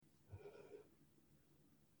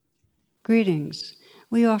Greetings.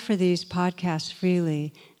 We offer these podcasts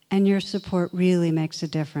freely, and your support really makes a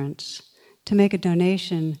difference. To make a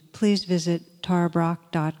donation, please visit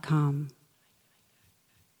tarabrach.com.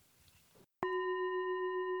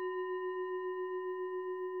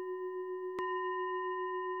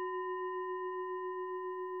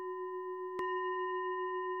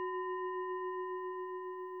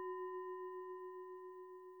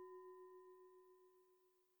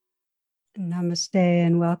 Namaste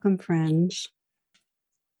and welcome, friends.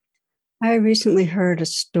 I recently heard a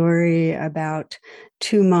story about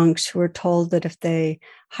two monks who were told that if they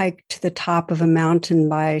hiked to the top of a mountain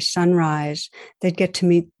by sunrise, they'd get to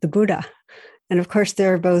meet the Buddha. And of course,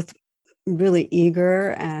 they're both really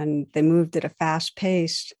eager and they moved at a fast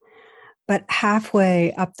pace. But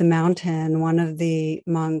halfway up the mountain, one of the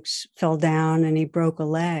monks fell down and he broke a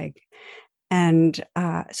leg. And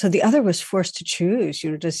so the other was forced to choose,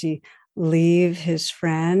 does he leave his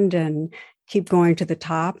friend and keep going to the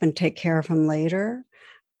top and take care of him later?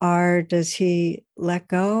 Or does he let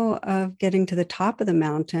go of getting to the top of the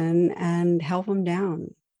mountain and help him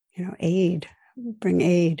down, bring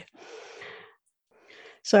aid?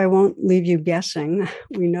 So I won't leave you guessing.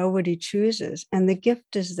 We know what he chooses. And the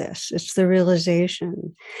gift is this. It's the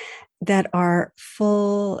realization that our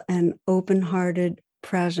full and open-hearted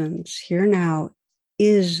presence here now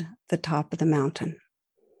is the top of the mountain.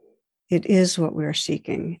 It is what we're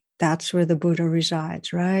seeking. That's where the Buddha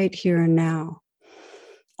resides, right here and now,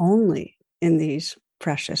 only in these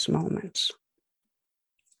precious moments.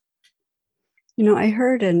 I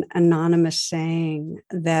heard an anonymous saying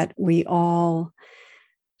that we all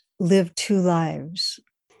live two lives,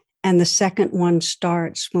 and the second one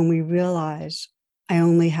starts when we realize I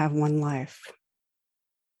only have one life.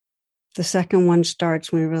 The second one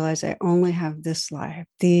starts when we realize I only have this life,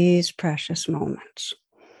 these precious moments.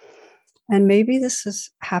 And maybe this has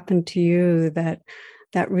happened to you, that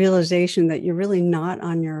realization that you're really not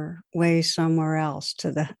on your way somewhere else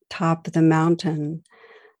to the top of the mountain,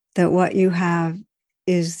 that what you have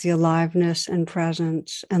is the aliveness and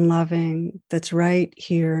presence and loving that's right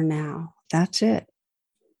here now. That's it.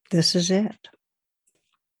 This is it.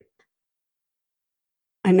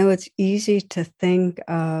 I know it's easy to think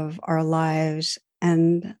of our lives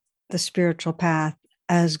and the spiritual path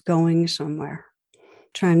as going somewhere,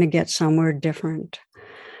 trying to get somewhere different.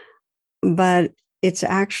 But it's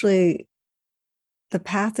actually, the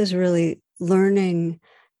path is really learning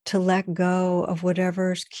to let go of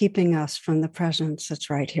whatever's keeping us from the presence that's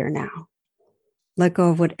right here now. Let go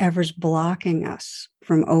of whatever's blocking us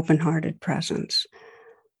from open-hearted presence.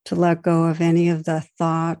 To let go of any of the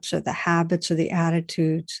thoughts or the habits or the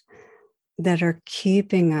attitudes that are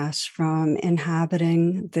keeping us from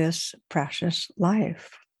inhabiting this precious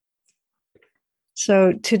life.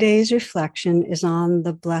 So today's reflection is on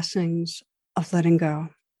the blessings of letting go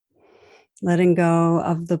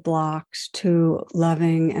of the blocks to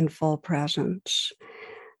loving and full presence,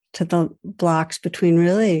 to the blocks between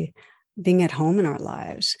really being at home in our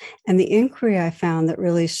lives. And the inquiry I found that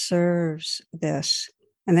really serves this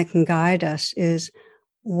and that can guide us is,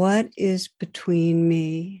 what is between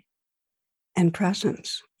me and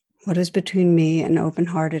presence? What is between me and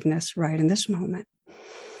open-heartedness right in this moment?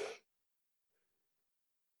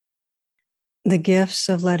 The gifts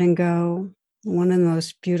of letting go. One of the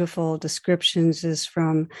most beautiful descriptions is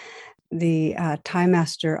from the Thai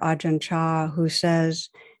master Ajahn Chah, who says,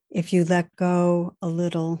 if you let go a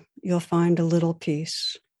little, you'll find a little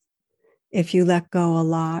peace. If you let go a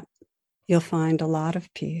lot, you'll find a lot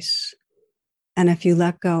of peace. And if you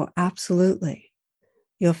let go absolutely,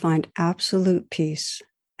 you'll find absolute peace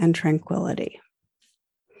and tranquility.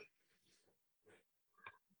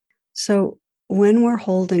 So when we're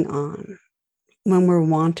holding on, when we're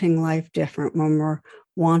wanting life different, when we're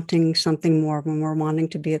wanting something more, when we're wanting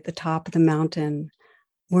to be at the top of the mountain,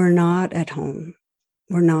 we're not at home.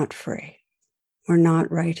 We're not free. We're not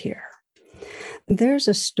right here. There's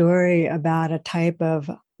a story about a type of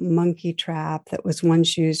monkey trap that was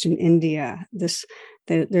once used in India.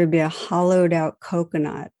 There'd be a hollowed out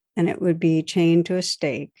coconut, and it would be chained to a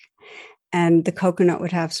stake, and the coconut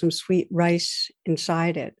would have some sweet rice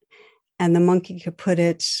inside it, and the monkey could put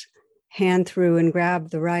its hand through and grab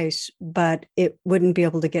the rice, but it wouldn't be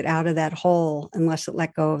able to get out of that hole unless it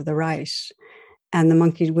let go of the rice. And the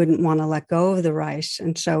monkey wouldn't want to let go of the rice,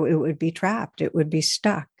 and so it would be trapped. It would be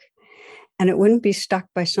stuck. And it wouldn't be stuck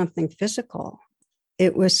by something physical.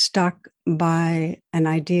 It was stuck by an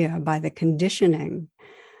idea, by the conditioning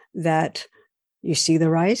that you see the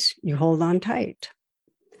rice, you hold on tight.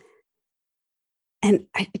 And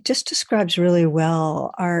it just describes really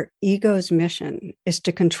well our ego's mission is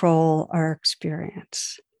to control our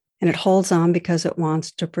experience. And it holds on because it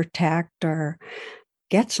wants to protect or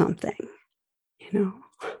get something, you know.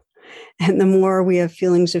 And the more we have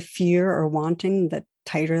feelings of fear or wanting, the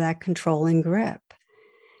tighter that controlling grip.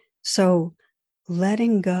 So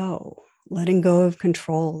letting go of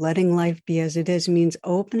control, letting life be as it is means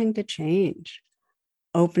opening to change,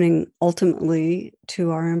 opening ultimately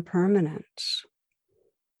to our impermanence.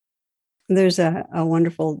 There's a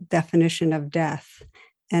wonderful definition of death,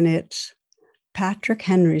 and it's Patrick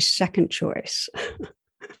Henry's second choice.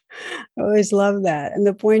 I always love that. And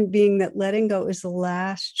the point being that letting go is the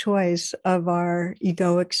last choice of our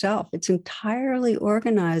egoic self. It's entirely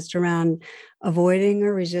organized around avoiding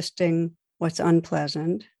or resisting what's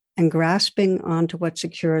unpleasant and grasping onto what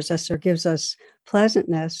secures us or gives us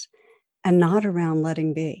pleasantness, and not around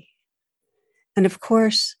letting be. And of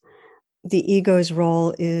course, the ego's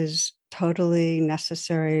role is totally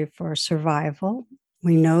necessary for survival.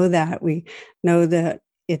 We know that. We know that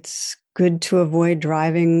it's good to avoid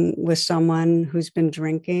driving with someone who's been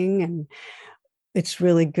drinking, and it's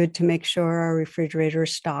really good to make sure our refrigerator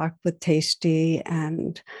is stocked with tasty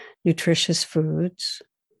and nutritious foods.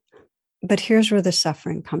 But here's where the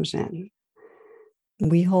suffering comes in.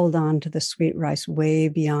 We hold on to the sweet rice way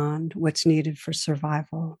beyond what's needed for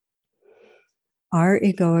survival. Our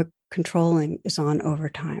egoic controlling is on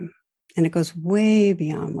overtime, and it goes way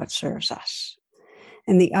beyond what serves us.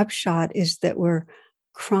 And the upshot is that we're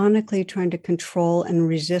chronically trying to control and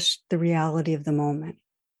resist the reality of the moment.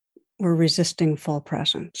 We're resisting full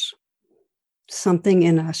presence. Something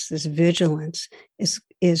in us, this vigilance,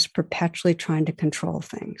 is perpetually trying to control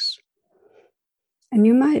things. And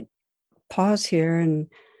you might pause here and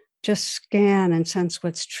just scan and sense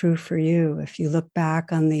what's true for you if you look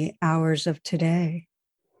back on the hours of today.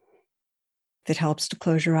 If it helps to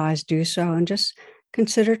close your eyes, do so, and just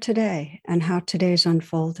consider today and how today's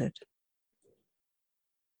unfolded.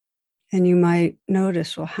 And you might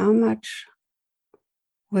notice, well, how much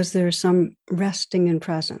was there some resting in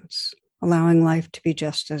presence, allowing life to be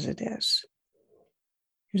just as it is?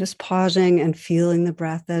 You're just pausing and feeling the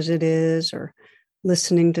breath as it is, or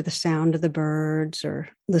listening to the sound of the birds, or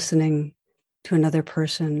listening to another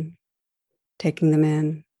person, taking them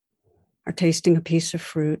in, or tasting a piece of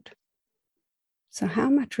fruit. So how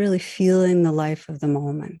much really feeling the life of the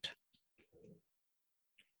moment?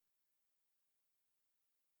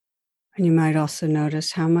 And you might also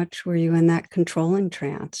notice how much were you in that controlling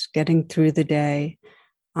trance, getting through the day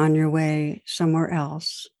on your way somewhere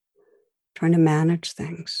else, trying to manage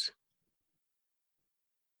things.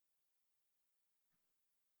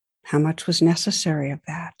 How much was necessary of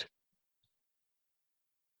that?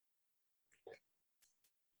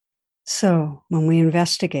 So when we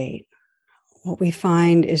investigate, what we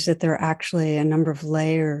find is that there are actually a number of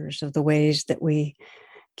layers of the ways that we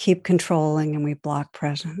keep controlling and we block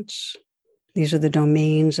presence. These are the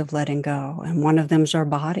domains of letting go. And one of them is our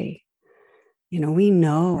body. You know, we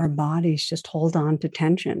know our bodies just hold on to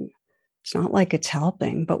tension. It's not like it's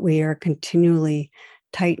helping, but we are continually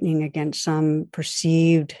tightening against some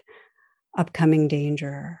perceived upcoming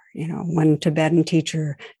danger. You know, one Tibetan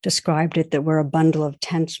teacher described it that we're a bundle of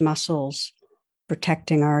tense muscles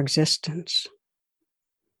protecting our existence.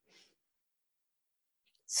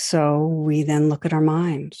 So we then look at our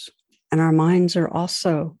minds, and our minds are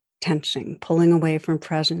also tensing, pulling away from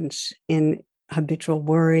presence in habitual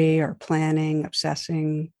worry or planning,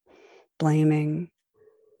 obsessing, blaming.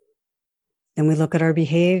 Then we look at our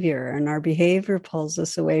behavior, and our behavior pulls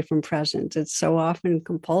us away from presence. It's so often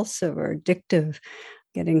compulsive or addictive,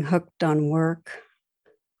 getting hooked on work,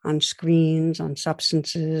 on screens, on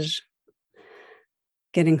substances,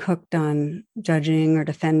 getting hooked on judging or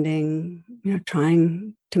defending, you know,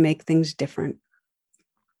 trying to make things different.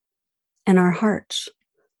 And our hearts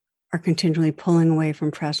are continually pulling away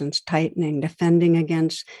from presence, tightening, defending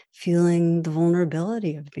against feeling the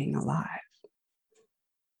vulnerability of being alive.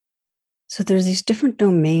 So there's these different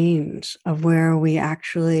domains of where we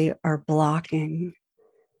actually are blocking,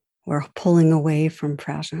 we're pulling away from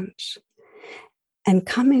presence. And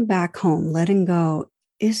coming back home, letting go,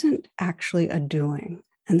 isn't actually a doing.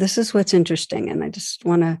 And this is what's interesting. And I just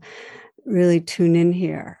want to really tune in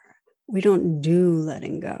here. We don't do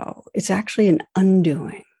letting go. It's actually an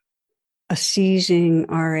undoing, a seizing,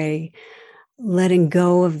 or a letting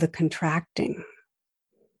go of the contracting,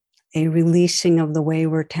 a releasing of the way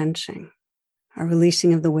we're tensing, a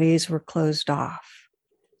releasing of the ways we're closed off.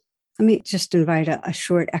 Let me just invite a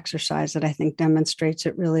short exercise that I think demonstrates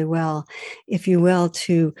it really well. If you will,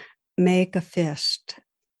 to make a fist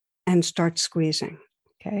and start squeezing,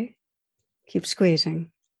 okay? Keep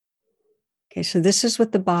squeezing. Okay, so this is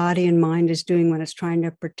what the body and mind is doing when it's trying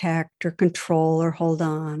to protect or control or hold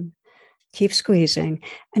on. Keep squeezing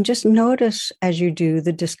and just notice as you do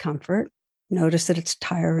the discomfort. Notice that it's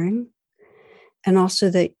tiring and also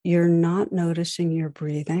that you're not noticing your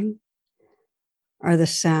breathing or the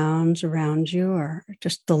sounds around you or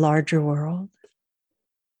just the larger world.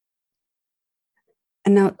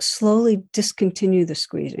 And now slowly discontinue the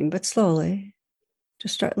squeezing, but slowly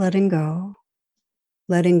just start letting go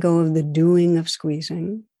of the doing of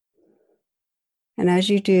squeezing. And as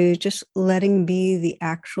you do, just letting be the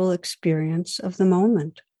actual experience of the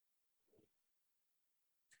moment.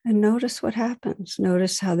 And notice what happens.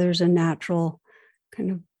 Notice how there's a natural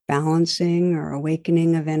kind of balancing or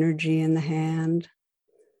awakening of energy in the hand,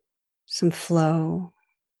 some flow,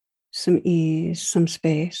 some ease, some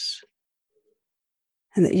space,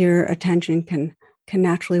 and that your attention can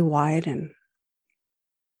naturally widen.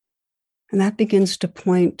 And that begins to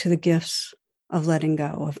point to the gifts of letting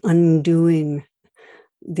go, of undoing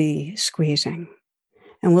the squeezing.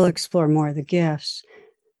 And we'll explore more of the gifts.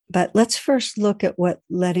 But let's first look at what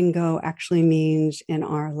letting go actually means in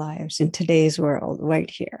our lives, in today's world, right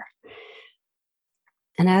here.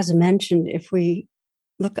 And as mentioned, if we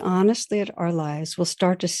look honestly at our lives, we'll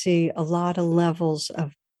start to see a lot of levels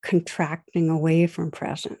of contracting away from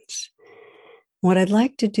presence. What I'd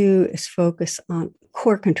like to do is focus on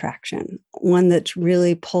core contraction, one that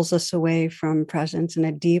really pulls us away from presence in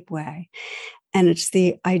a deep way. And it's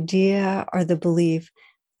the idea or the belief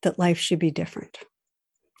that life should be different.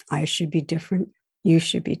 I should be different. You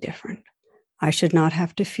should be different. I should not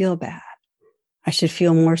have to feel bad. I should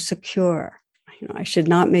feel more secure. I should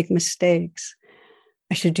not make mistakes.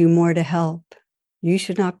 I should do more to help. You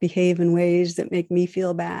should not behave in ways that make me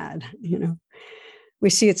feel bad. We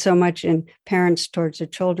see it so much in parents towards their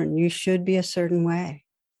children. You should be a certain way.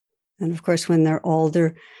 And of course, when they're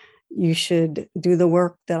older, you should do the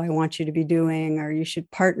work that I want you to be doing, or you should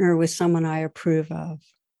partner with someone I approve of.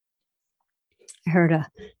 I heard a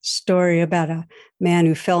story about a man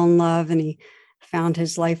who fell in love and he found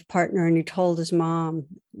his life partner and he told his mom,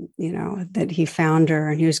 that he found her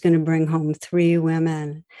and he was going to bring home 3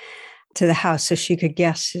 women to the house so she could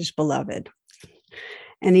guess his beloved.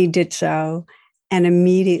 And he did so. And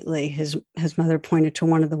immediately his mother pointed to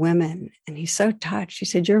one of the women and he's so touched. He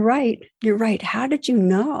said, you're right. How did you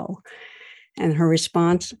know? And her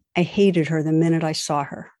response, I hated her the minute I saw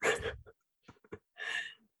her.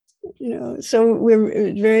 So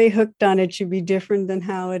we're very hooked on it should be different than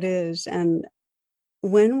how it is. And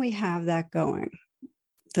when we have that going,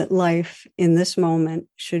 that life in this moment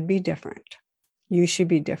should be different. You should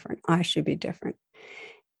be different. I should be different.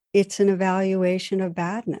 It's an evaluation of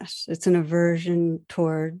badness. It's an aversion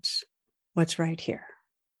towards what's right here,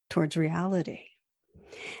 towards reality.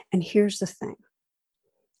 And here's the thing.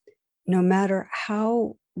 No matter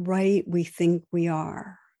how right we think we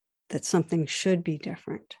are, that something should be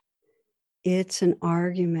different, it's an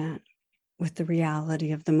argument with the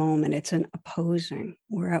reality of the moment. It's an opposing.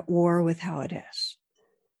 We're at war with how it is.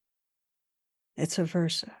 It's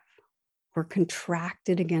aversive. We're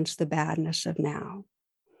contracted against the badness of now.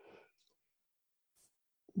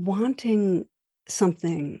 Wanting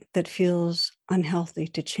something that feels unhealthy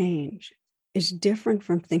to change is different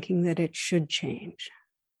from thinking that it should change,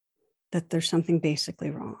 that there's something basically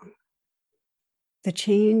wrong. The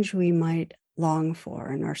change we might long for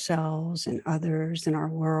in ourselves and others in our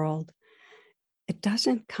world, it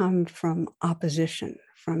doesn't come from opposition,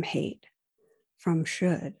 from hate, from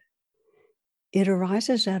should. It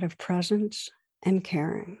arises out of presence and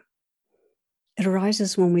caring. It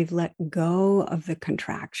arises when we've let go of the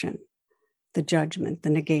contraction, the judgment, the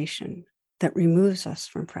negation that removes us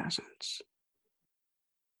from presence.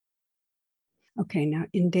 Okay, now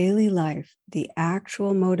in daily life, the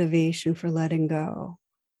actual motivation for letting go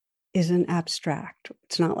isn't abstract.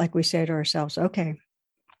 It's not like we say to ourselves, okay,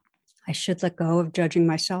 I should let go of judging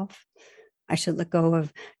myself. I should let go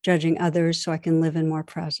of judging others so I can live in more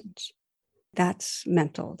presence. That's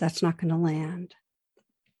mental. That's not going to land.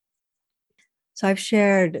 So I've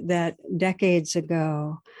shared that decades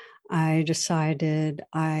ago, I decided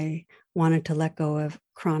I wanted to let go of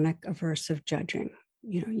chronic aversive judging.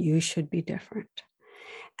 You should be different.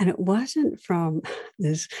 And it wasn't from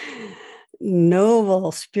this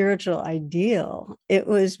noble spiritual ideal. It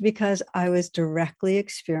was because I was directly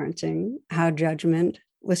experiencing how judgment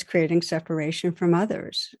was creating separation from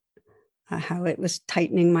others, how it was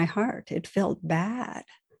tightening my heart. It felt bad.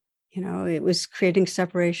 It was creating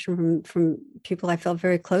separation from people I felt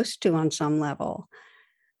very close to on some level.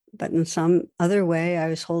 But in some other way, I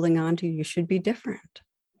was holding on to, you should be different.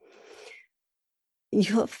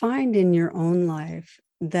 You'll find in your own life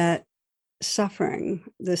that suffering,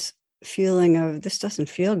 this feeling of this doesn't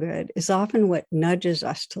feel good, is often what nudges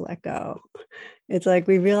us to let go. It's like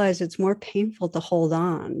we realize it's more painful to hold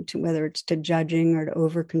on to, whether it's to judging or to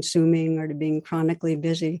over consuming or to being chronically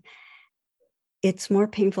busy. It's more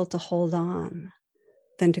painful to hold on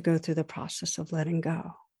than to go through the process of letting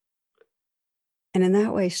go. And in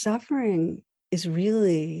that way, suffering is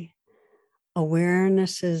really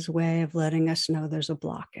awareness's way of letting us know there's a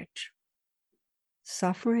blockage.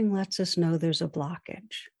 Suffering lets us know there's a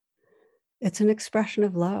blockage. It's an expression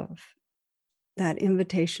of love. That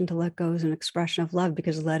invitation to let go is an expression of love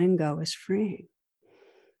because letting go is freeing.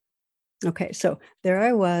 Okay, so there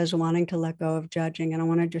I was wanting to let go of judging, and I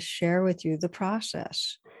want to just share with you the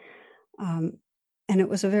process. And it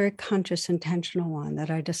was a very conscious, intentional one that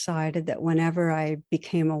I decided that whenever I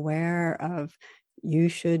became aware of you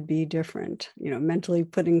should be different, mentally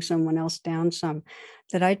putting someone else down some,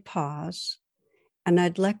 that I'd pause and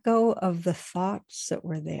I'd let go of the thoughts that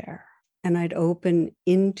were there and I'd open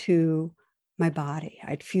into my body.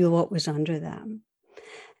 I'd feel what was under them.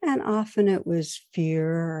 And often it was fear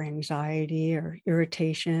or anxiety or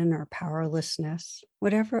irritation or powerlessness,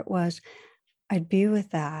 whatever it was, I'd be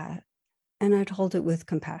with that and I'd hold it with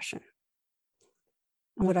compassion.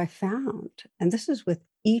 And what I found, and this is with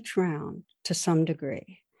each round to some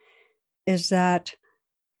degree, is that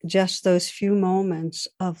just those few moments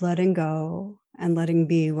of letting go and letting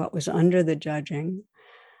be what was under the judging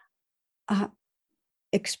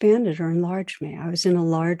expanded or enlarged me. I was in a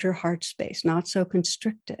larger heart space, not so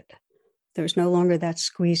constricted. There was no longer that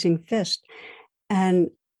squeezing fist. And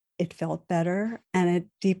it felt better and it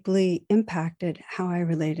deeply impacted how I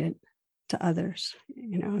related to others.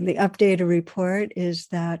 And the updated report is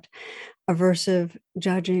that aversive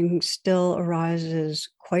judging still arises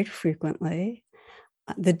quite frequently.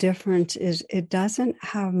 The difference is it doesn't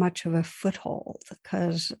have much of a foothold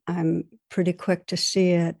because I'm pretty quick to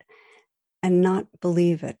see it and not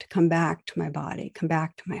believe it, come back to my body, come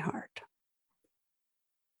back to my heart.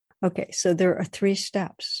 Okay, so there are 3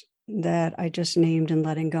 steps that I just named in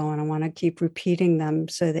letting go, and I want to keep repeating them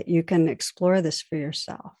so that you can explore this for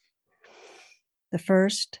yourself. The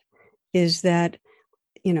first is that,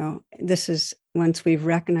 this is once we've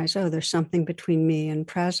recognized, there's something between me and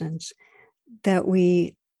presence, that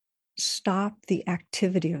we stop the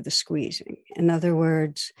activity of the squeezing. In other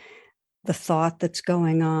words, the thought that's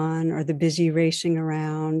going on or the busy racing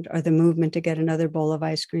around or the movement to get another bowl of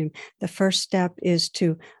ice cream. The first step is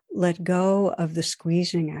to let go of the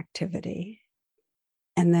squeezing activity.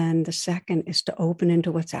 And then the second is to open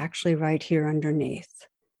into what's actually right here underneath.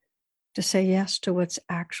 To say yes to what's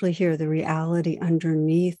actually here, the reality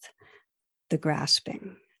underneath the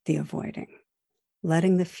grasping, the avoiding,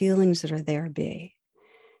 letting the feelings that are there be.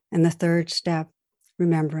 And the third step,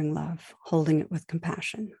 remembering love, holding it with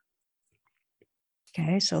compassion.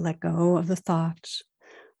 Okay, so let go of the thoughts,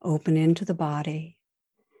 open into the body,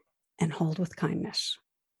 and hold with kindness.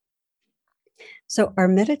 So our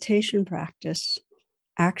meditation practice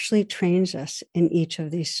actually trains us in each of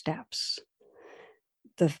these steps.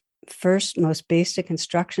 The first, most basic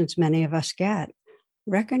instructions many of us get,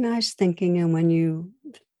 recognize thinking, and when you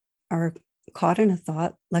are caught in a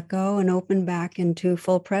thought, let go and open back into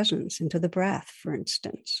full presence, into the breath, for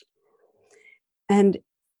instance. And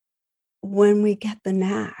when we get the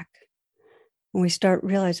knack, when we start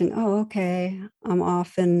realizing, okay, I'm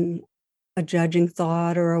often a judging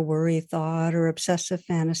thought or a worry thought or obsessive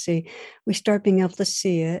fantasy, we start being able to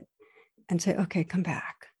see it and say, okay, come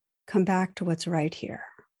back to what's right here.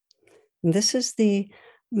 And this is the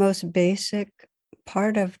most basic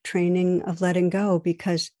part of training of letting go,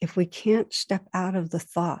 because if we can't step out of the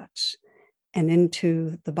thoughts and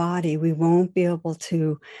into the body, we won't be able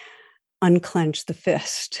to unclench the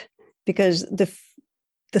fist, because the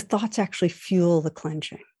thoughts actually fuel the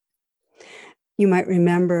clenching. You might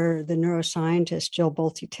remember the neuroscientist Jill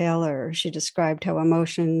Bolte Taylor. She described how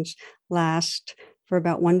emotions last for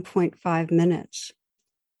about 1.5 minutes.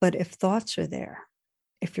 But if thoughts are there,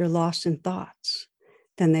 if you're lost in thoughts,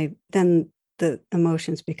 then the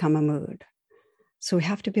emotions become a mood. So we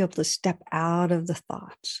have to be able to step out of the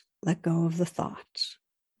thoughts, let go of the thoughts.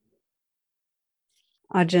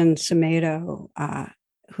 Ajahn Sumedho,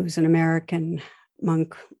 who's an American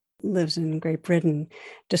monk, lives in Great Britain,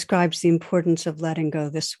 describes the importance of letting go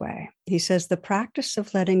this way. He says, the practice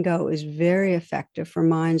of letting go is very effective for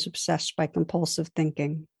minds obsessed by compulsive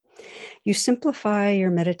thinking. You simplify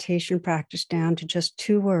your meditation practice down to just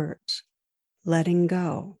 2 words, letting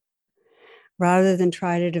go, rather than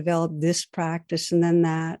try to develop this practice and then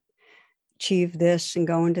that. achieve this and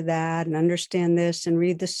go into that and understand this and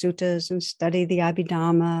read the suttas and study the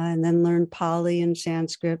Abhidhamma and then learn Pali and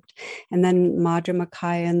Sanskrit and then Madhya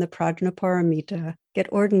Nikaya and the Prajnaparamita,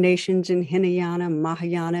 get ordinations in Hinayana,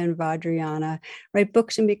 Mahayana, and Vajrayana, write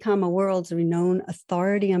books and become a world's renowned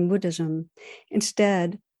authority on Buddhism,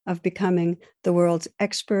 instead of becoming the world's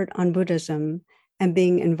expert on Buddhism and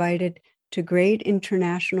being invited to great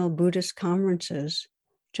international Buddhist conferences.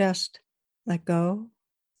 Just let go,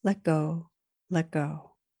 let go, let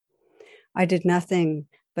go. I did nothing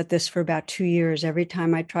but this for about 2 years. Every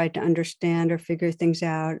time I tried to understand or figure things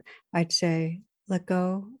out, I'd say, let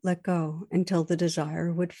go, until the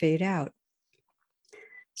desire would fade out.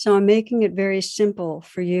 So I'm making it very simple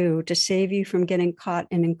for you to save you from getting caught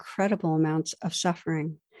in incredible amounts of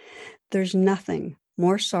suffering. There's nothing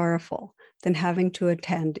more sorrowful than having to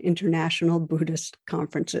attend international Buddhist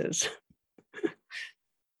conferences.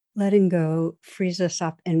 Letting go frees us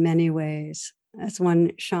up in many ways. As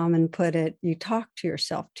one shaman put it, you talk to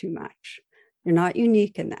yourself too much. You're not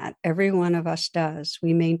unique in that. Every one of us does.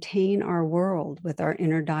 We maintain our world with our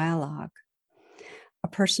inner dialogue. A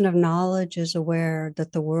person of knowledge is aware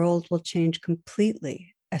that the world will change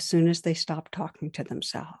completely as soon as they stop talking to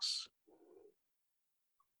themselves.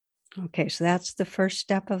 Okay, so that's the first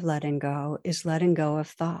step of letting go, is letting go of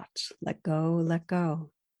thoughts. Let go, let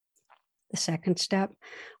go. The second step,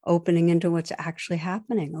 opening into what's actually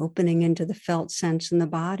happening, opening into the felt sense in the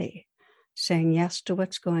body, saying yes to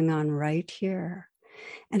what's going on right here.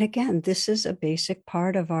 And again, this is a basic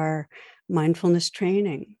part of our mindfulness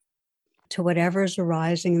training. To whatever is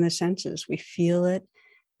arising in the senses, we feel it,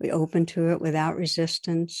 we open to it without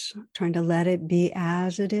resistance, trying to let it be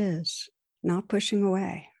as it is, not pushing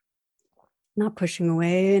away. Not pushing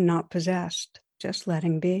away and not possessed, just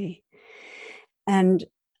letting be. And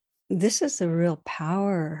this is the real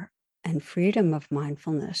power and freedom of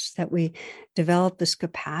mindfulness, that we develop this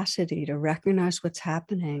capacity to recognize what's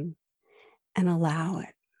happening and allow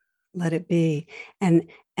it, let it be. And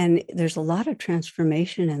there's a lot of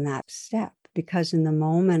transformation in that step, because in the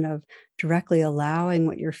moment of directly allowing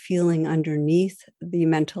what you're feeling underneath the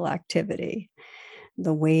mental activity,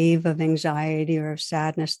 the wave of anxiety or of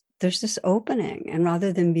sadness, there's this opening. And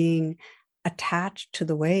rather than being attached to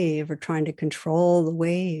the wave or trying to control the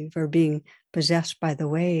wave or being possessed by the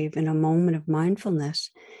wave, in a moment of mindfulness,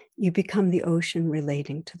 you become the ocean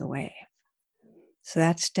relating to the wave. So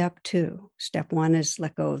that's step 2. Step 1 is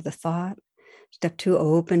let go of the thought. Step 2,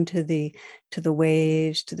 open to the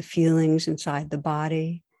waves, to the feelings inside the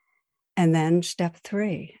body. And then step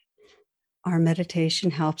 3, our meditation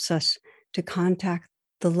helps us to contact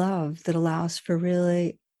the love that allows for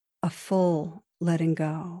really a full letting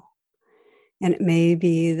go. And it may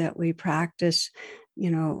be that we practice,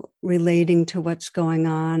 relating to what's going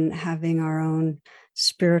on, having our own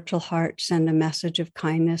spiritual heart send a message of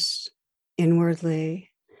kindness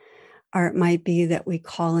inwardly. Or it might be that we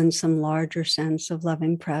call in some larger sense of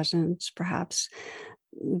loving presence, perhaps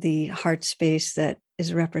the heart space that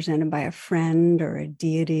is represented by a friend or a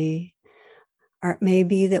deity. Or it may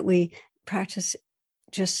be that we practice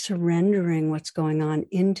just surrendering what's going on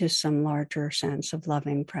into some larger sense of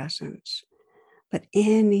loving presence. But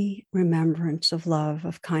any remembrance of love,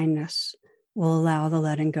 of kindness, will allow the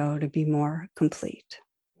letting go to be more complete.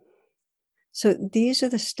 So these are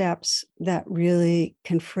the steps that really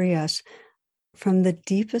can free us from the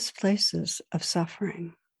deepest places of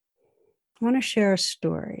suffering. I want to share a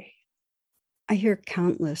story. I hear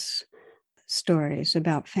countless stories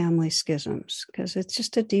about family schisms because it's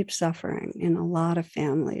just a deep suffering in a lot of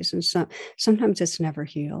families. And sometimes it's never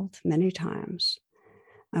healed, many times.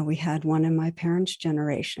 We had one in my parents'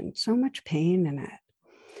 generation, so much pain in it.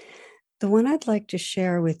 The one I'd like to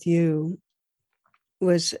share with you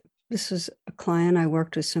was, this is a client I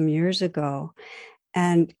worked with some years ago,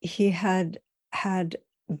 and he had had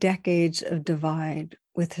decades of divide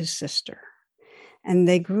with his sister. And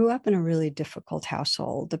they grew up in a really difficult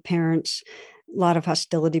household. The parents, a lot of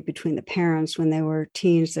hostility between the parents. When they were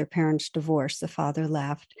teens, their parents divorced, the father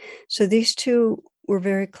left. So these two were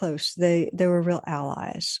very close. They were real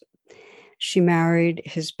allies. She married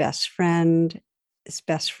his best friend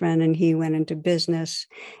and he went into business,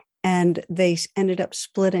 and they ended up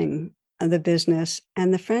splitting the business.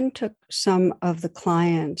 And the friend took some of the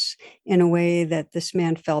clients in a way that this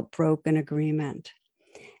man felt broke an agreement.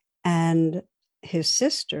 And his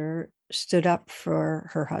sister stood up for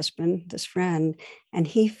her husband, this friend, and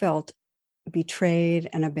he felt betrayed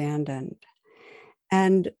and abandoned.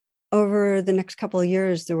 And over the next couple of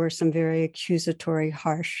years, there were some very accusatory,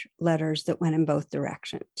 harsh letters that went in both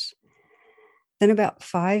directions. Then about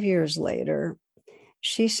 5 years later,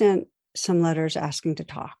 she sent some letters asking to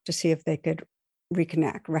talk to see if they could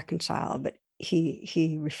reconnect, reconcile, but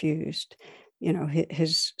he refused.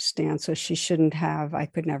 His stance was she shouldn't have. I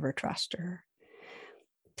could never trust her.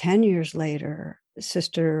 10 years later,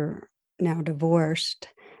 sister, now divorced,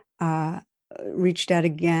 reached out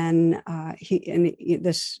again.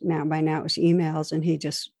 This now by now it was emails, and he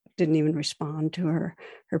just didn't even respond to her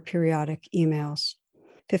periodic emails.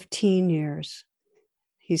 15 years.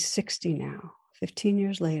 He's 60 now. 15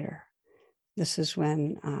 years later, this is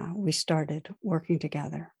when we started working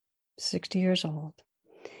together. 60 years old.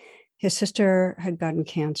 His sister had gotten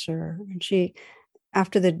cancer, and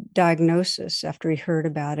after the diagnosis, after he heard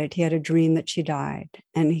about it, he had a dream that she died,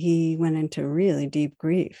 and he went into really deep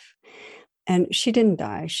grief. And she didn't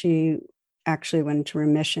die. She actually went into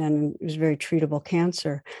remission. It was very treatable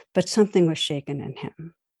cancer, but something was shaken in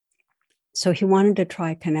him. So he wanted to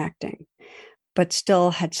try connecting, but still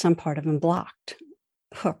had some part of him blocked,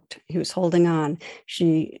 hooked. He was holding on.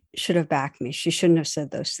 She should have backed me. She shouldn't have said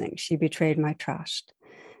those things. She betrayed my trust.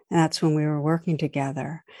 And that's when we were working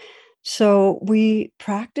together. So we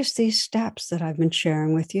practice these steps that I've been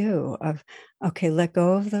sharing with you of, okay, let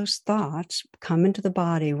go of those thoughts, come into the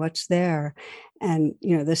body, what's there. And,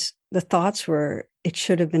 the thoughts were, it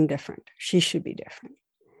should have been different. She should be different.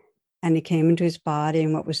 And he came into his body,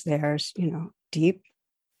 and what was there is, deep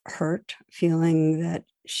hurt, feeling that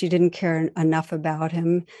she didn't care enough about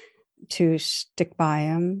him to stick by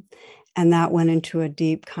him. And that went into a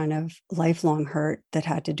deep kind of lifelong hurt that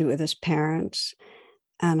had to do with his parents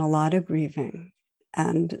and a lot of grieving.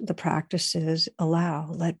 And the practice is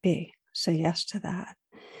allow, let be, say yes to that.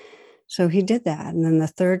 So he did that. And then the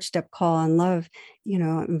third step, call on love,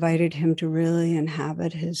 invited him to really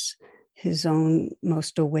inhabit his own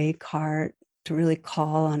most awake heart, to really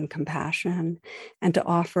call on compassion and to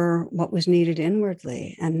offer what was needed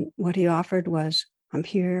inwardly. And what he offered was, I'm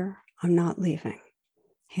here, I'm not leaving.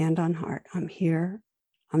 Hand on heart, I'm here,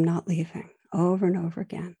 I'm not leaving, over and over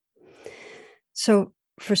again. So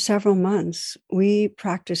for several months, we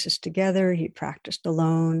practiced this together. He practiced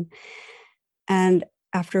alone. And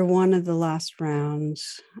after one of the last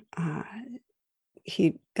rounds,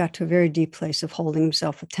 he got to a very deep place of holding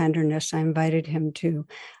himself with tenderness. I invited him to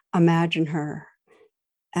imagine her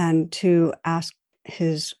and to ask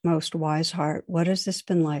his most wise heart, what has this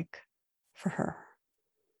been like for her?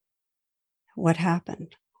 What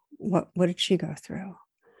happened? What did she go through?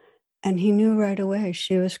 And he knew right away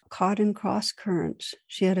she was caught in cross currents.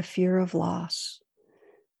 She had a fear of loss.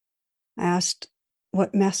 I asked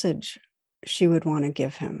what message she would want to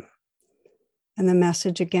give him. And the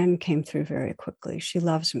message again came through very quickly. She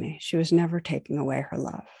loves me. She was never taking away her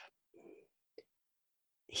love.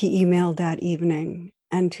 He emailed that evening,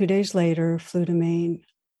 and 2 days later flew to Maine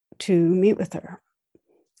to meet with her.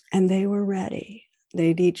 And they were ready.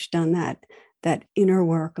 They'd each done that inner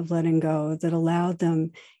work of letting go that allowed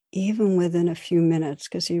them, even within a few minutes,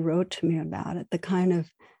 because he wrote to me about it, the kind of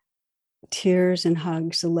tears and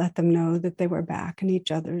hugs to let them know that they were back in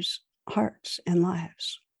each other's hearts and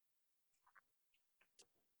lives.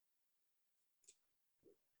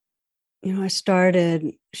 I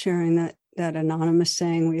started sharing that anonymous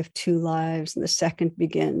saying, we have two lives, and the second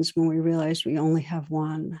begins when we realize we only have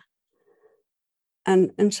one.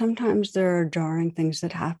 And sometimes there are jarring things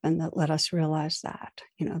that happen that let us realize that,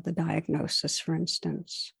 the diagnosis, for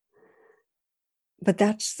instance. But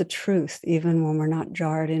that's the truth, even when we're not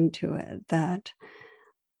jarred into it, that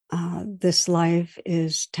this life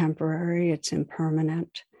is temporary, it's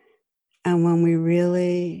impermanent. And when we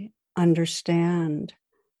really understand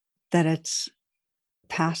that it's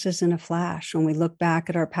passes in a flash, when we look back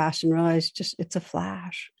at our past and realize it's a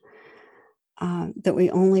flash, that we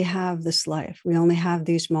only have this life, we only have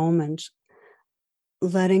these moments,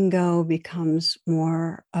 letting go becomes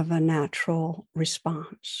more of a natural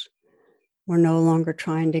response. We're no longer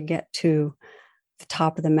trying to get to the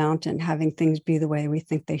top of the mountain, having things be the way we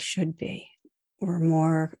think they should be. We're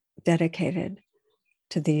more dedicated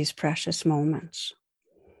to these precious moments.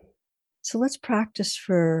 So let's practice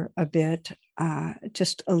for a bit,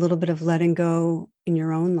 just a little bit of letting go in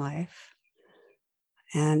your own life.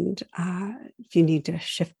 And if you need to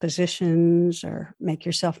shift positions or make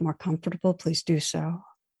yourself more comfortable, please do so.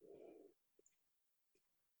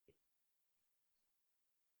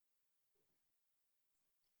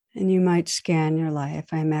 And you might scan your life.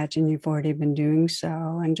 I imagine you've already been doing so,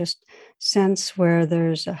 and just sense where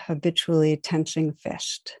there's a habitually tensing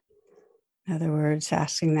fist. In other words,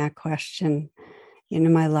 asking that question,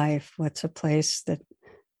 in my life, what's a place that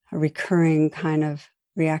a recurring kind of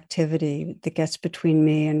reactivity that gets between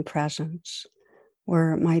me and presence,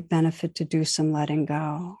 where it might benefit to do some letting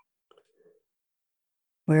go,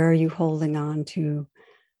 Where are you holding on to,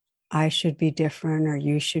 I should be different or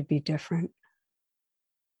you should be different?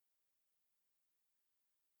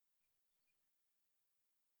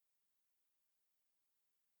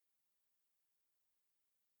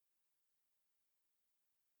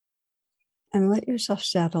 And let yourself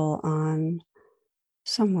settle on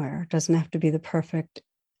somewhere. It doesn't have to be the perfect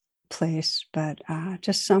place, but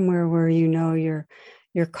just somewhere where you know you're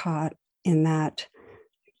caught in that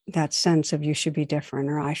sense of you should be different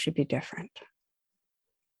or I should be different.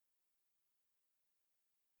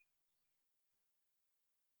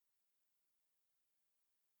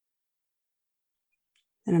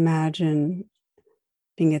 And imagine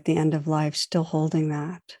being at the end of life still holding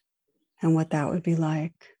that and what that would be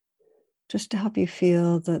like, just to help you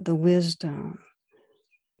feel the wisdom,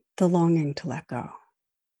 the longing to let go.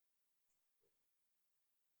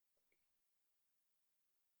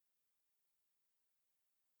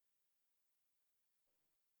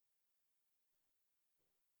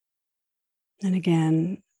 And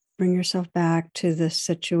again, bring yourself back to this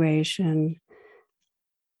situation,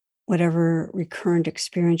 whatever recurrent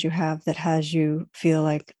experience you have that has you feel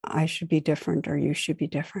like I should be different or you should be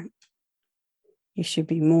different. You should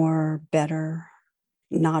be more, better,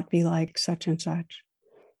 not be like such and such.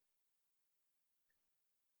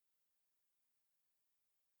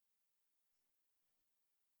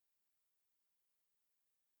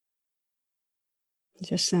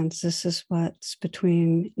 Just sense this is what's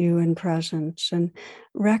between you and presence, and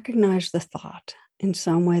recognize the thought in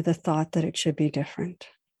some way, the thought that it should be different,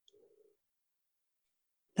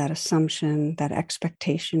 that assumption, that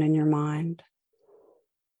expectation in your mind.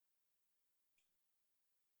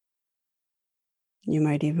 You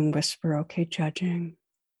might even whisper, okay, judging.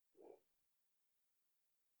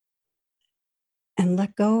 And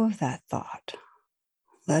let go of that thought.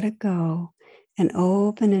 Let it go and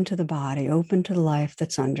open into the body, open to the life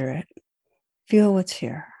that's under it. Feel what's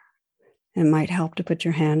here. It might help to put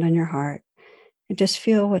your hand on your heart and just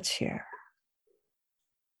feel what's here.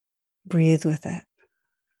 Breathe with it.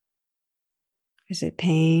 Is it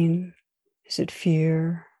pain? Is it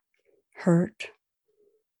fear? Hurt?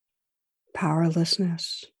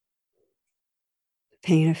 Powerlessness?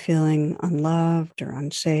 Pain of feeling unloved or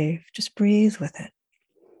unsafe? Just breathe with it.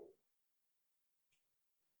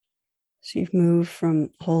 So you've moved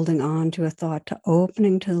from holding on to a thought to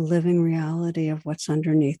opening to the living reality of what's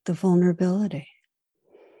underneath, the vulnerability.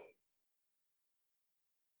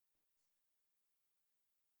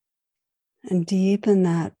 And deepen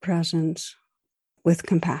that presence with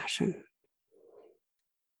compassion.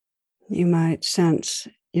 You might sense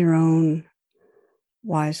your own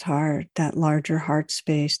wise heart, that larger heart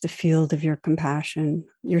space, the field of your compassion,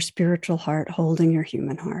 your spiritual heart holding your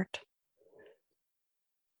human heart.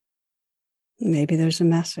 Maybe there's a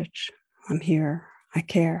message. I'm here. I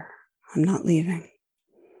care. I'm not leaving.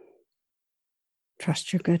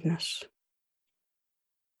 Trust your goodness.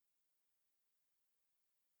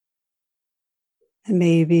 And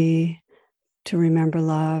maybe to remember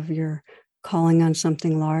love, you're calling on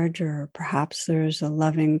something larger. Perhaps there's a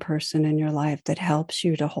loving person in your life that helps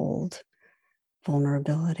you to hold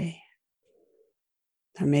vulnerability.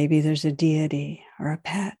 Or maybe there's a deity or a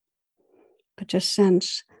pet, but just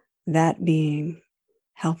sense that being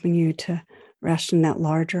helping you to rest in that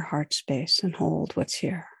larger heart space and hold what's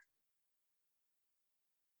here.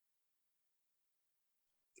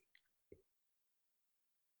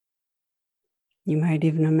 You might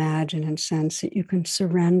even imagine and sense that you can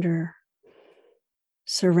surrender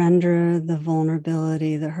the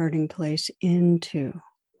vulnerability, the hurting place into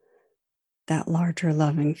that larger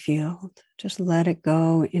loving field. Just let it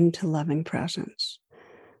go into loving presence.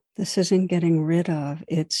 This isn't getting rid of,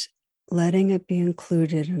 it's letting it be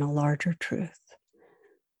included in a larger truth.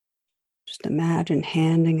 Just imagine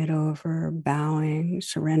handing it over, bowing,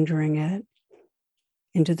 surrendering it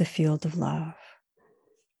into the field of love,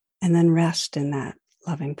 and then rest in that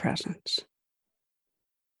loving presence.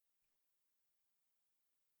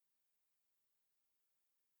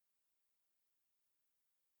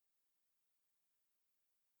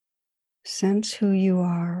 Sense who you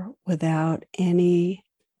are without any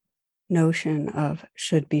notion of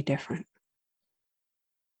should be different.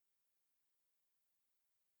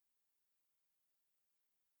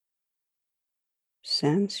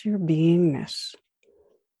 Sense your beingness,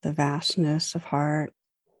 the vastness of heart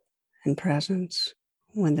and presence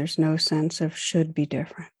when there's no sense of should be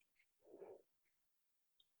different.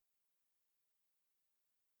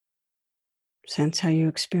 Sense how you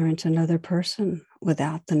experience another person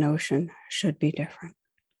without the notion should be different.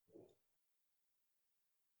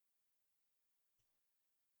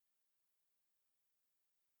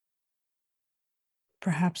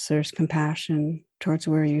 Perhaps there's compassion towards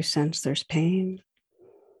where you sense there's pain.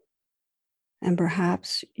 And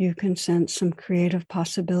perhaps you can sense some creative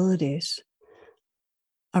possibilities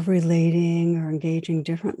of relating or engaging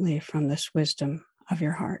differently from this wisdom of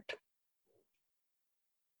your heart.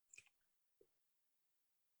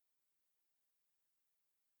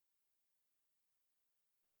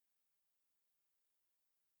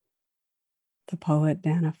 The poet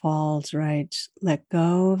Dana Falls writes, "Let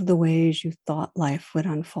go of the ways you thought life would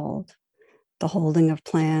unfold, the holding of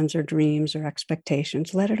plans or dreams or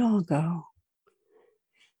expectations. Let it all go.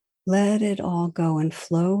 Let it all go and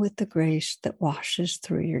flow with the grace that washes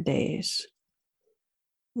through your days.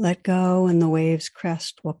 Let go, and the wave's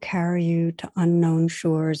crest will carry you to unknown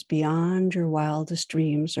shores beyond your wildest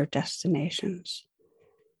dreams or destinations.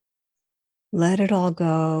 Let it all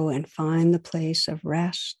go and find the place of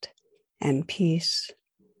rest and peace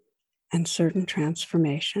and certain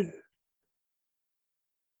transformation."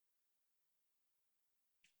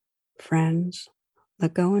 Friends,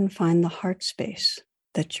 let go and find the heart space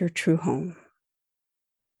that's your true home.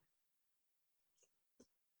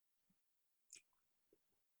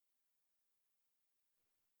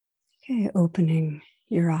 Okay, opening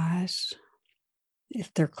your eyes.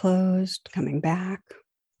 If they're closed, coming back.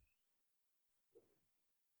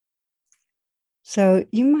 So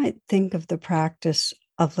you might think of the practice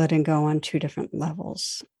of letting go on two different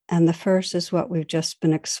levels. And the first is what we've just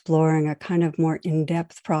been exploring, a kind of more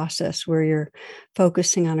in-depth process where you're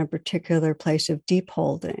focusing on a particular place of deep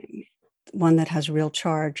holding, one that has real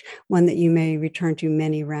charge, one that you may return to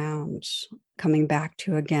many rounds, coming back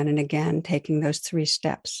to again and again, taking those 3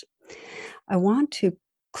 steps. I want to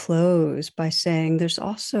close by saying there's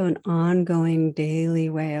also an ongoing daily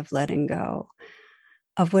way of letting go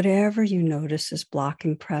of whatever you notice is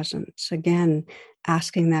blocking presence. Again,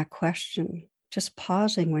 asking that question, just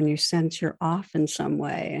pausing when you sense you're off in some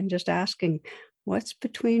way and just asking, what's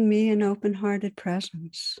between me and open-hearted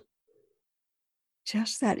presence?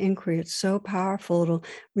 Just that inquiry, it's so powerful. It'll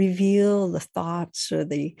reveal the thoughts or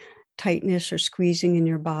the tightness or squeezing in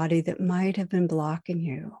your body that might have been blocking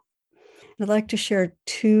you. I'd like to share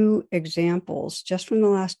 2 examples just from the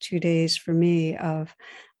last 2 days for me of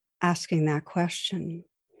asking that question.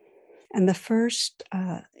 And the first,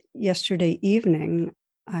 yesterday evening,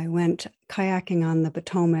 I went kayaking on the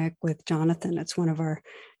Potomac with Jonathan. It's one of our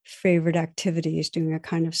favorite activities, doing a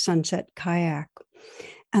kind of sunset kayak.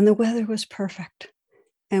 And the weather was perfect.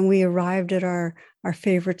 And we arrived at our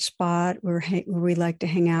favorite spot where we like to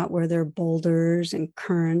hang out, where there are boulders and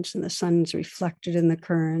currents, and the sun's reflected in the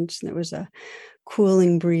currents. And there was a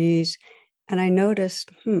cooling breeze. And I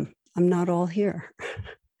noticed, I'm not all here.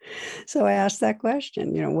 So I asked that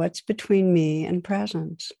question, what's between me and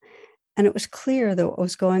presence? And it was clear that what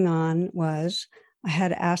was going on was I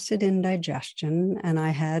had acid indigestion and I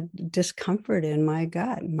had discomfort in my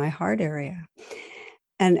gut, my heart area.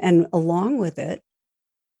 And along with it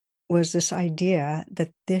was this idea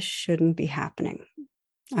that this shouldn't be happening.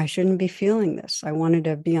 I shouldn't be feeling this. I wanted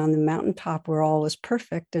to be on the mountaintop where all was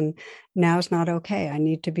perfect, and now it's not okay. I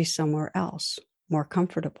need to be somewhere else, more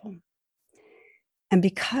comfortable. And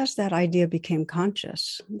because that idea became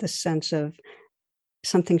conscious, the sense of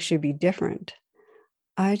something should be different,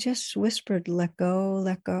 I just whispered, let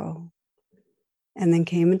go, and then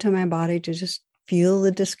came into my body to just feel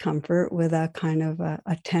the discomfort with a kind of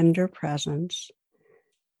a tender presence.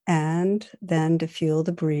 And then to feel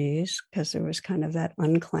the breeze, because there was kind of that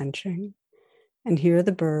unclenching, and hear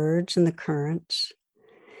the birds and the currents.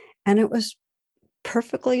 And it was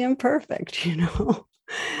perfectly imperfect,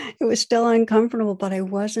 It was still uncomfortable, but I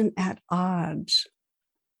wasn't at odds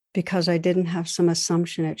because I didn't have some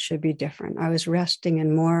assumption it should be different. I was resting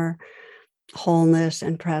in more wholeness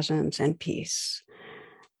and presence and peace.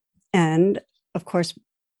 And of course,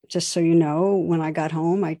 just so you know, when I got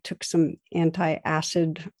home, I took some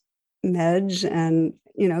anti-acid meds, and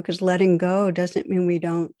because letting go doesn't mean we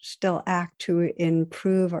don't still act to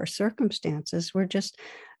improve our circumstances. We're just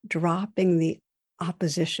dropping the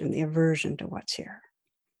opposition, the aversion to what's here.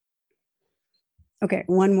 Okay,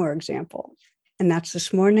 one more example, and that's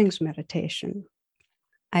this morning's meditation.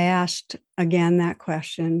 I asked again that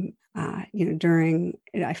question, during,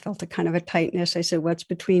 I felt a kind of a tightness. I said, what's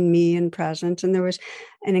between me and presence? And there was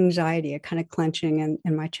an anxiety, a kind of clenching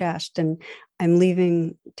in my chest. And I'm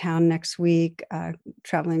leaving town next week,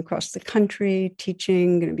 traveling across the country,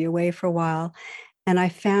 teaching, going to be away for a while. And I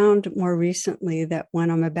found more recently that when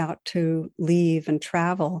I'm about to leave and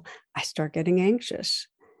travel, I start getting anxious.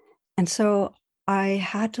 And so I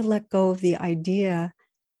had to let go of the idea,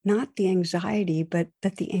 not the anxiety, but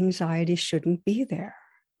that the anxiety shouldn't be there.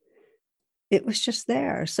 it was just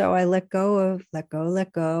there. So I let go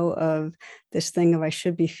of this thing of I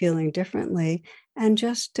should be feeling differently, and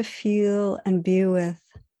just to feel and be with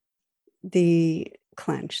the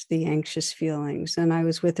clench, the anxious feelings. And I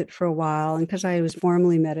was with it for a while. And because I was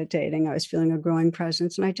formally meditating, I was feeling a growing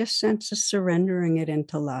presence. And I just sensed surrendering it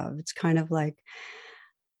into love. It's kind of like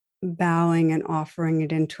bowing and offering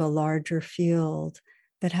it into a larger field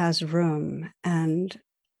that has room and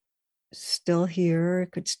still here. I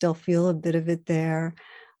could still feel a bit of it there,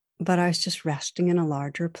 but I was just resting in a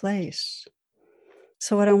larger place.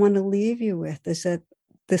 So, what I want to leave you with is that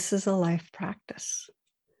this is a life practice.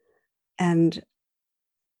 And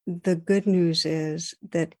the good news is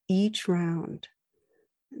that each round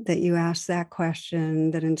that you ask that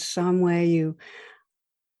question, that in some way you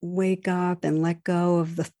wake up and let go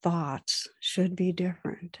of the thoughts should be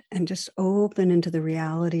different and just open into the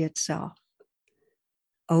reality itself.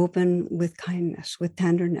 Open with kindness, with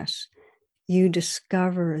tenderness. You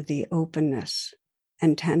discover the openness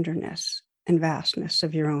and tenderness and vastness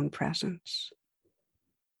of your own presence.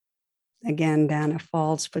 Again, Dana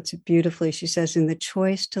Falls puts it beautifully. She says, in the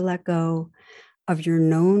choice to let go of your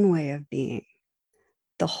known way of being,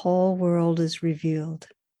 the whole world is revealed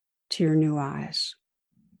to your new eyes.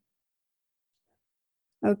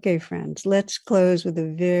 Okay, friends, let's close with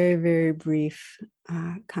a very, very brief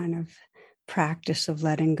kind of practice of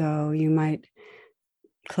letting go. You might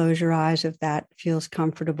close your eyes if that feels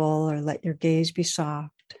comfortable, or let your gaze be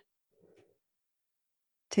soft.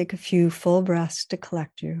 Take a few full breaths to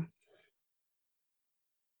collect you.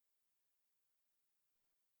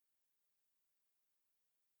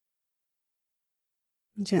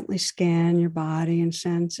 Gently scan your body and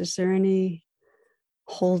sense, is there any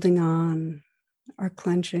holding on or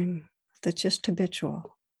clenching that's just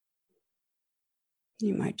habitual?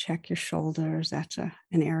 You might check your shoulders. That's an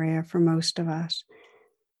area for most of us.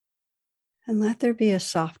 And let there be a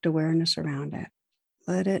soft awareness around it.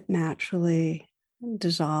 Let it naturally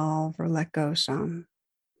dissolve or let go some.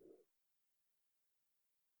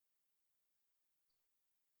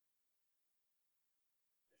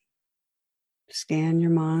 Scan your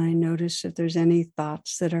mind. Notice if there's any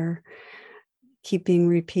thoughts that are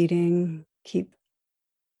repeating, keep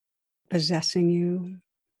possessing you,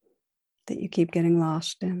 that you keep getting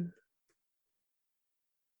lost in.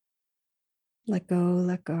 Let go,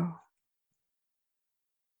 let go.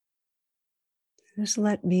 Just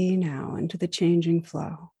let be now into the changing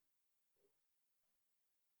flow.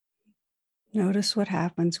 Notice what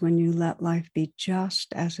happens when you let life be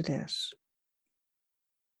just as it is.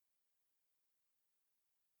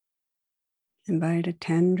 Invite a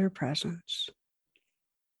tender presence.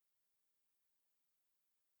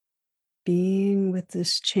 Being with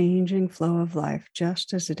this changing flow of life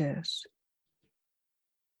just as it is.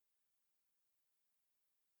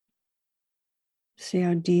 See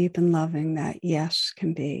how deep and loving that yes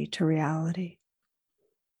can be to reality.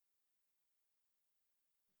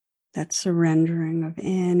 That surrendering of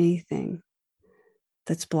anything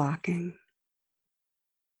that's blocking.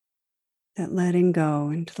 That letting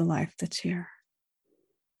go into the life that's here.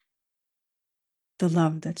 The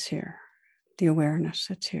love that's here. The awareness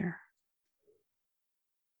that's here.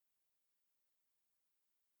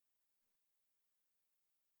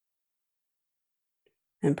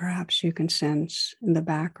 And perhaps you can sense in the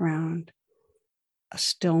background a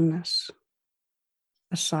stillness,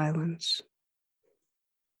 a silence,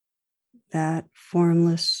 that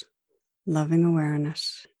formless, loving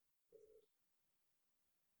awareness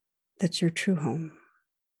that's your true home.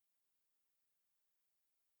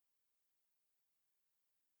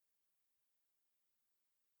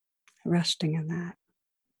 Resting in that.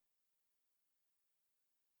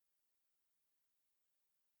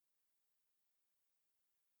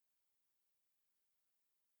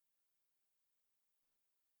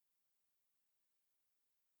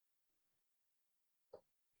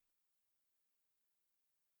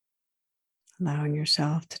 Allowing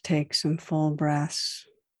yourself to take some full breaths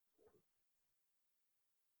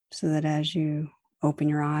so that as you open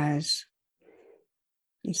your eyes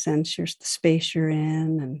and sense the space you're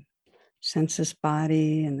in and sense this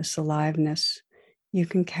body and this aliveness, you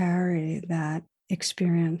can carry that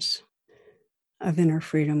experience of inner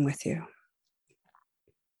freedom with you.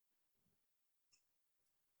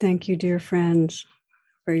 Thank you, dear friends,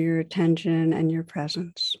 for your attention and your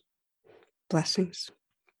presence. Blessings.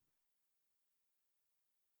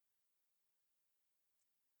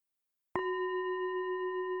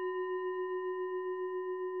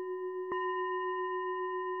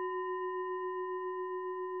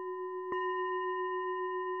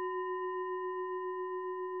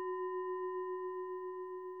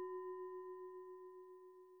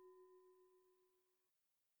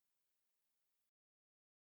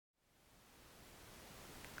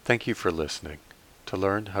 Thank you for listening. To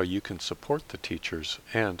learn how you can support the teachers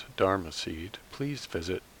and Dharma Seed, please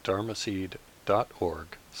visit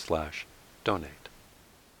dharmaseed.org/donate.